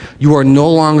eat, you are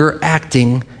no longer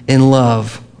acting in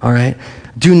love, all right?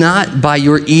 Do not by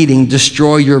your eating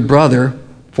destroy your brother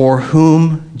for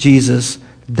whom Jesus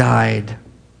died.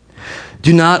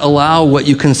 Do not allow what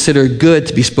you consider good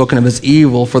to be spoken of as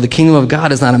evil, for the kingdom of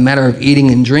God is not a matter of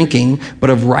eating and drinking, but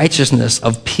of righteousness,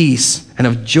 of peace, and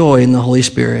of joy in the Holy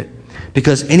Spirit.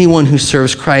 Because anyone who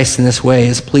serves Christ in this way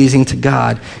is pleasing to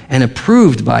God and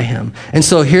approved by him. And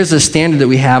so here's the standard that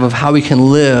we have of how we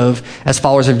can live as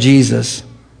followers of Jesus.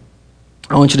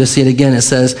 I want you to see it again. It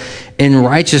says, in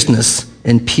righteousness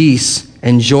and peace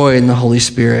and joy in the Holy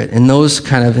Spirit. In those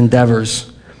kind of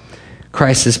endeavors,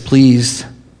 Christ is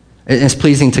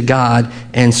pleasing to God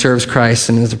and serves Christ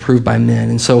and is approved by men.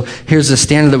 And so here's the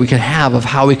standard that we can have of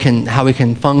how we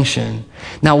can function.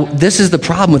 Now, this is the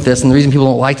problem with this, and the reason people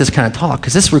don't like this kind of talk,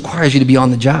 because this requires you to be on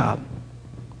the job.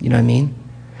 You know what I mean?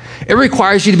 It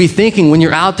requires you to be thinking when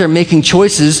you're out there making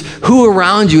choices, who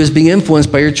around you is being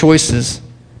influenced by your choices.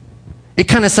 It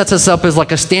kind of sets us up as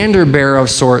like a standard bearer of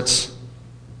sorts.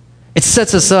 It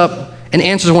sets us up and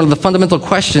answers one of the fundamental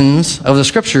questions of the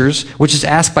scriptures, which is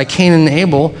asked by Cain and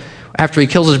Abel after he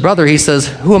kills his brother. He says,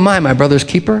 who am I, my brother's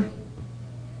keeper?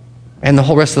 And the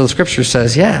whole rest of the scripture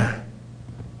says, yeah,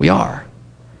 we are.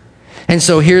 And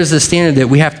so here's the standard that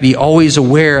we have to be always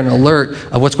aware and alert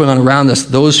of what's going on around us,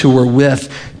 those who we're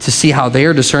with, to see how they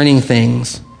are discerning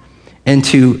things and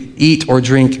to eat or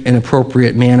drink in an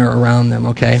appropriate manner around them,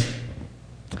 okay?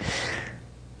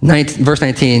 Verse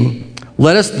 19,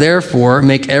 let us therefore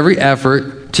make every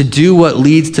effort to do what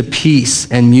leads to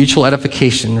peace and mutual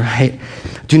edification, right?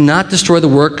 Do not destroy the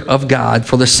work of God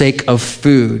for the sake of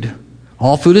food.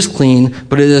 All food is clean,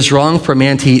 but it is wrong for a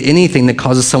man to eat anything that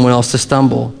causes someone else to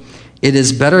stumble. It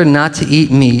is better not to eat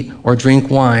meat or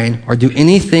drink wine or do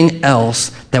anything else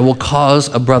that will cause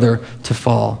a brother to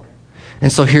fall.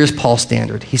 And so here's Paul's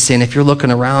standard. He's saying if you're looking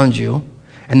around you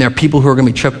and there are people who are going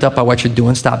to be tripped up by what you're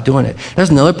doing, stop doing it. There's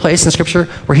another place in Scripture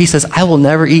where he says, I will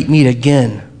never eat meat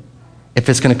again if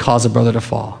it's going to cause a brother to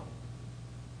fall.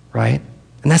 Right?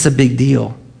 And that's a big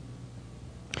deal.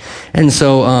 And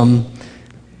so,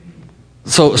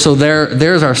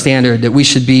 there's our standard, that we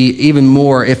should be even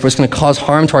more if it's going to cause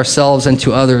harm to ourselves and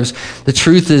to others. The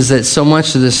truth is that so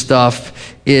much of this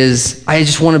stuff is, I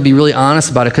just want to be really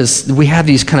honest about it, because we have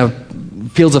these kind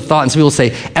of fields of thought, and some people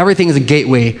say everything is a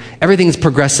gateway, everything is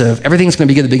progressive, everything's going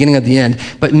to be at the beginning of the end.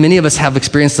 But many of us have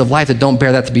experiences of life that don't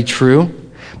bear that to be true.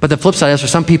 But the flip side is, for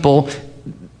some people,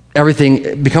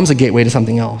 everything becomes a gateway to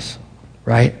something else,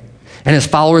 right? And as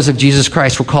followers of Jesus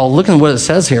Christ, we're called, look at what it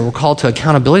says here, we're called to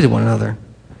accountability to one another.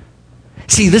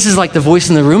 See, this is like the voice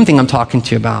in the room thing I'm talking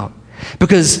to you about.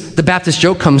 Because the Baptist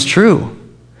joke comes true.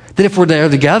 That if we're there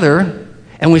together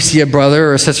and we see a brother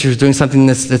or a sister who's doing something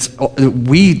that's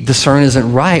we discern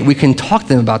isn't right, we can talk to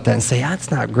them about that and say,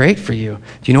 that's not great for you.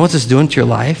 Do you know what this is doing to your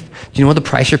life? Do you know what the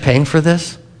price you're paying for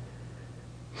this?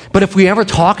 But if we ever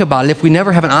talk about it, if we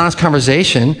never have an honest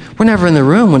conversation, we're never in the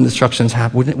room when destructions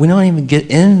happen. We don't even get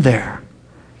in there.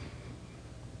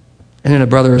 And then a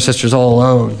brother or sister's all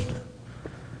alone.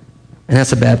 And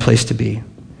that's a bad place to be.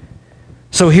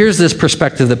 So here's this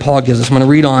perspective that Paul gives us. I'm going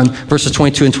to read on verses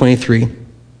 22 and 23.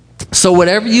 So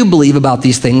whatever you believe about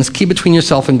these things, keep between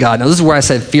yourself and God. Now this is where I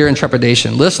said fear and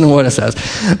trepidation. Listen to what it says.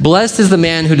 Blessed is the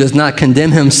man who does not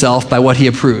condemn himself by what he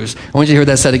approves. I want you to hear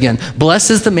that said again. Blessed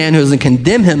is the man who doesn't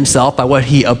condemn himself by what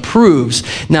he approves.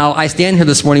 Now I stand here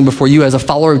this morning before you as a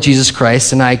follower of Jesus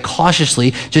Christ, and I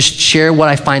cautiously just share what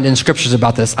I find in scriptures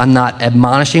about this. I'm not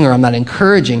admonishing or I'm not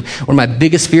encouraging. One of my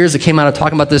biggest fears that came out of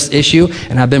talking about this issue,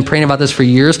 and I've been praying about this for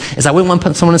years, is I wouldn't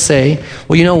want someone to say,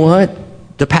 well, you know what?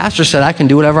 The pastor said I can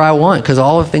do whatever I want because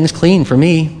all of things clean for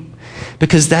me.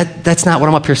 Because that's not what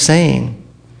I'm up here saying.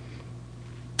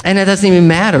 And it doesn't even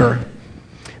matter.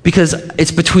 Because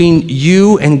it's between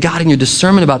you and God and your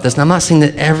discernment about this. And I'm not saying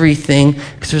that everything,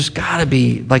 because there's got to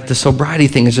be, like the sobriety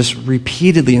thing is just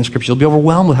repeatedly in Scripture. You'll be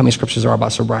overwhelmed with how many scriptures there are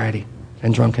about sobriety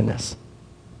and drunkenness.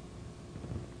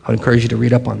 I would encourage you to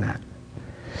read up on that.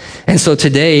 And so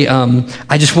today,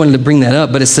 I just wanted to bring that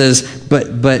up, but it says,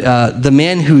 but the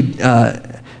man who,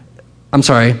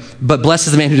 but blessed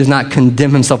is the man who does not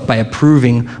condemn himself by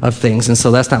approving of things. And so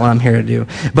that's not what I'm here to do.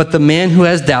 But the man who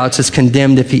has doubts is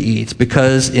condemned if he eats,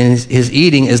 because his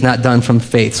eating is not done from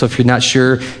faith. So if you're not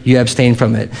sure, you abstain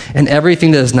from it. And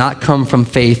everything that does not come from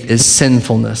faith is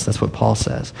sinfulness. That's what Paul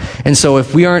says. And so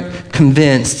if we aren't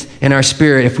convinced in our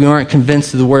spirit, if we aren't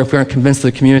convinced of the word, if we aren't convinced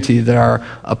of the community that our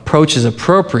approach is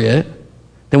appropriate,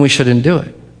 then we shouldn't do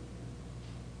it.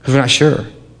 Because we're not sure.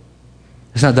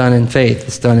 It's not done in faith.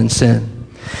 It's done in sin.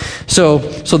 So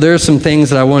there's some things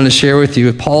that I wanted to share with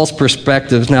you. Paul's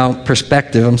perspective. Now,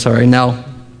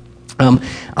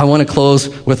 I want to close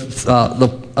with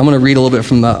I'm going to read a little bit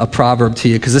from a proverb to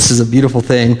you, because this is a beautiful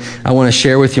thing I want to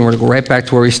share with you. And we're going to go right back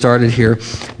to where we started here.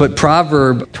 But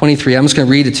Proverb 23, I'm just going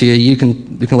to read it to you. You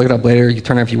can look it up later. You can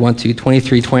turn it if you want to.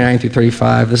 23, 29 through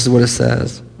 35. This is what it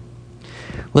says.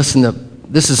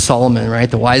 This is Solomon, right?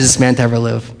 The wisest man to ever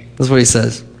live. This is what he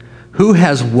says. Who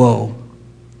has woe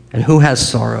and who has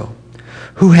sorrow?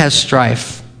 Who has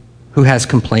strife? Who has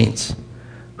complaints?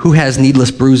 Who has needless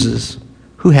bruises?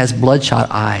 Who has bloodshot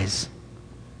eyes?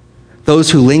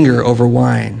 Those who linger over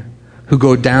wine, who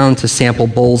go down to sample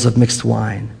bowls of mixed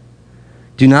wine.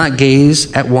 Do not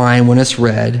gaze at wine when it's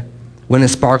red, when it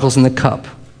sparkles in the cup,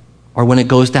 or when it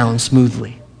goes down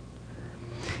smoothly.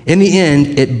 In the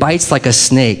end, it bites like a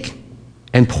snake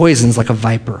and poisons like a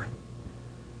viper.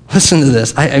 Listen to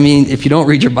this. I mean, if you don't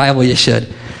read your Bible, you should.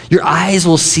 Your eyes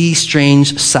will see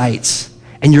strange sights,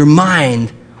 and your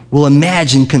mind will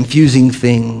imagine confusing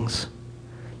things.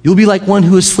 You'll be like one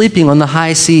who is sleeping on the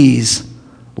high seas,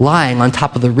 lying on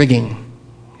top of the rigging.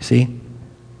 You see?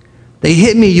 They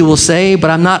hit me, you will say, but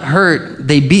I'm not hurt.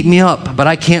 They beat me up, but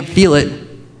I can't feel it.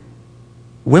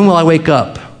 When will I wake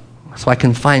up so I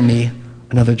can find me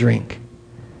another drink?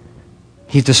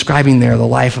 He's describing there the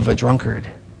life of a drunkard,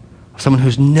 someone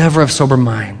who's never of sober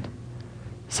mind,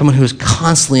 someone who's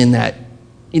constantly in that,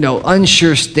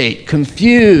 unsure state,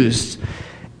 confused,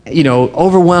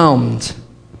 overwhelmed,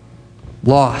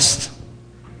 lost.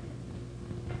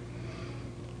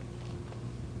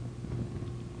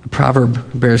 The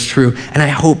proverb bears true, and I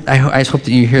just hope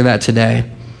that you hear that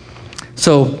today.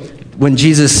 So when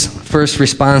Jesus first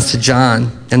responds to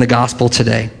John in the gospel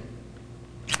today,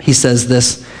 he says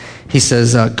this. He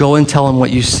says, go and tell him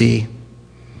what you see.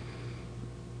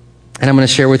 And I'm going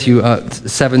to share with you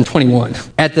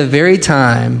 7:21. At the very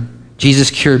time,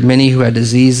 Jesus cured many who had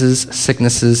diseases,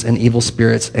 sicknesses, and evil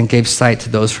spirits, and gave sight to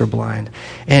those who were blind.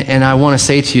 And I want to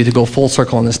say to you, to go full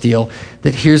circle on this deal,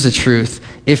 that here's the truth.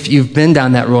 If you've been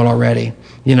down that road already,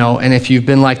 and if you've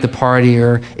been like the party,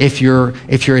 or if you're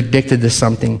addicted to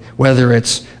something, whether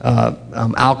it's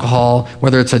alcohol,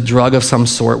 whether it's a drug of some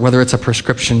sort, whether it's a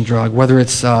prescription drug, whether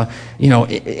it's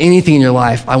anything in your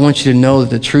life, I want you to know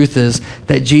that the truth is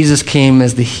that Jesus came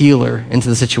as the healer into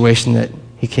the situation that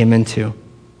he came into.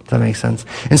 Does that make sense?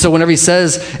 And so whenever he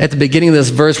says at the beginning of this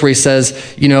verse where he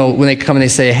says, when they come and they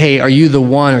say, hey, are you the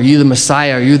one? Are you the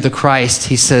Messiah? Are you the Christ?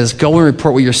 He says, go and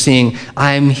report what you're seeing.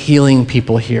 I'm healing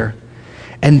people here.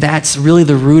 And that's really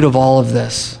the root of all of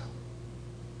this.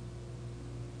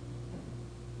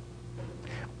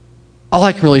 All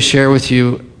I can really share with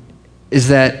you is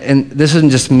that, and this isn't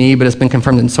just me, but it's been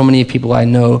confirmed in so many people I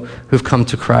know who've come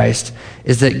to Christ,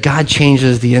 is that God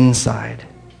changes the inside.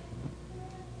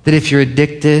 That if you're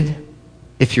addicted,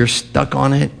 if you're stuck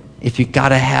on it, if you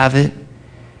gotta have it,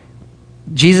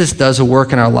 Jesus does a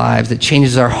work in our lives that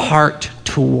changes our heart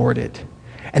toward it.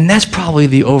 And that's probably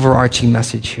the overarching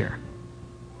message here,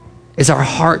 is our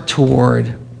heart toward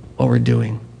what we're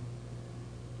doing.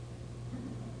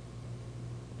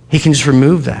 He can just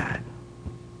remove that.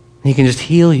 He can just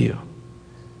heal you.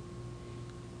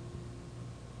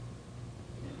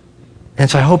 And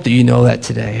so I hope that you know that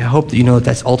today. I hope that you know that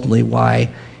that's ultimately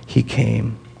why he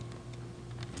came.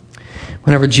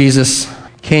 Whenever Jesus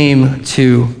came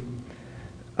to,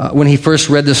 when he first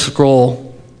read the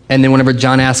scroll, and then whenever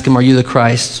John asked him, are you the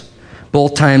Christ?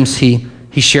 Both times he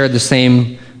shared the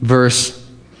same verse.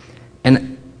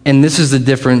 And this is the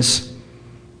difference.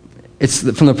 It's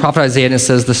from the prophet Isaiah, and it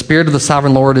says, the Spirit of the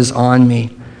sovereign Lord is on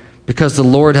me, because the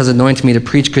Lord has anointed me to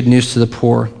preach good news to the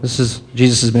poor. This is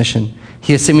Jesus' mission.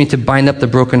 He has sent me to bind up the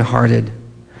brokenhearted,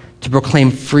 to proclaim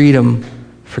freedom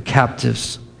for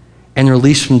captives, and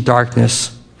release from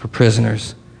darkness for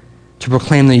prisoners, to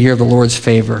proclaim the year of the Lord's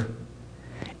favor,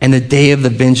 and the day of the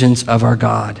vengeance of our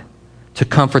God, to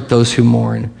comfort those who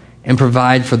mourn, and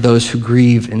provide for those who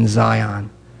grieve in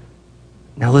Zion.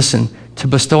 Now listen, to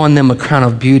bestow on them a crown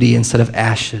of beauty instead of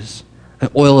ashes, an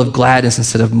oil of gladness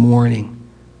instead of mourning,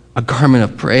 a garment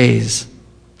of praise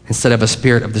instead of a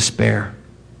spirit of despair.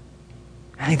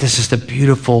 I think this is just a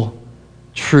beautiful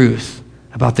truth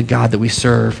about the God that we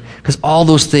serve, because all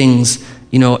those things,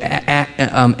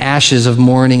 ashes of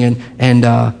mourning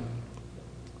and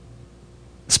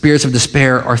spirits of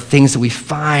despair are things that we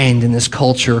find in this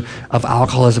culture of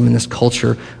alcoholism, in this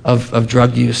culture of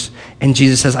drug use. And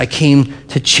Jesus says, I came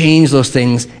to change those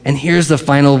things. And here's the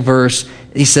final verse.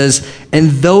 He says, and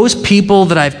those people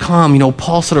that I've come,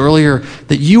 Paul said earlier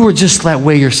that you were just that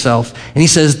way yourself. And he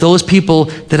says, those people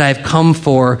that I've come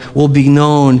for will be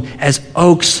known as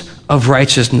oaks of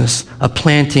righteousness, a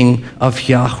planting of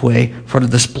Yahweh for the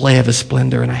display of his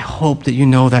splendor. And I hope that you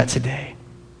know that today.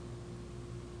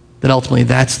 That ultimately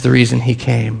that's the reason he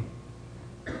came,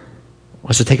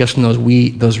 was to take us from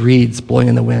those reeds blowing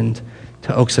in the wind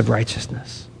to oaks of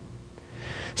righteousness.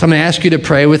 So I'm going to ask you to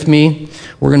pray with me.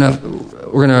 We're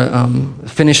going to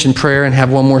finish in prayer and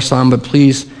have one more song, but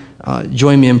please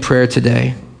join me in prayer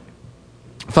today.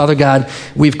 Father God,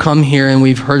 we've come here and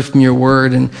we've heard from your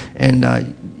word,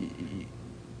 and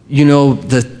you know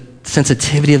the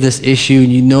sensitivity of this issue,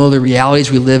 and you know the realities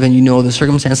we live in, you know the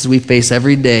circumstances we face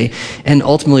every day, and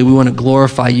ultimately we want to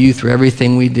glorify you through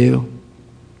everything we do.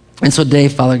 And so today,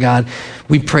 Father God,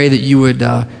 we pray that you would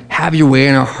have your way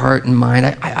in our heart and mind.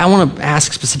 I want to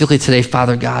ask specifically today,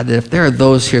 Father God, that if there are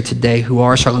those here today who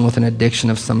are struggling with an addiction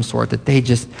of some sort, that they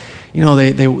just,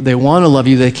 they want to love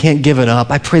you, they can't give it up.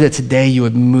 I pray that today you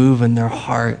would move in their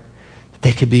heart, that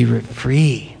they could be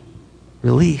free,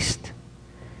 released,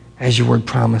 as your word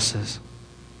promises.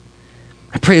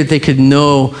 I pray that they could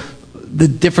know the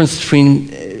difference between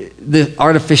the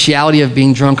artificiality of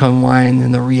being drunk on wine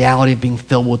and the reality of being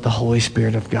filled with the Holy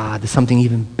Spirit of God to something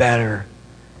even better,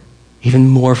 even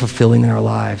more fulfilling in our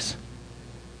lives.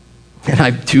 And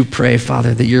I do pray,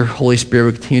 Father, that your Holy Spirit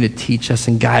would continue to teach us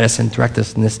and guide us and direct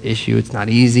us in this issue. It's not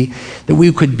easy. That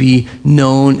we could be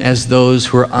known as those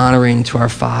who are honoring to our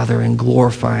Father and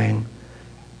glorifying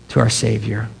to our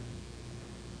Savior.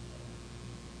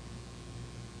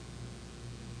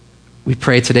 We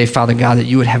pray today, Father God, that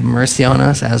you would have mercy on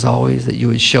us, as always, that you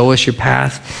would show us your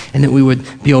path, and that we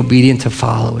would be obedient to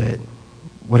follow it.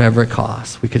 Whatever it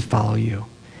costs, we could follow you.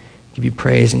 Give you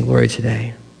praise and glory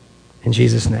today. In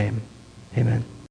Jesus' name, amen.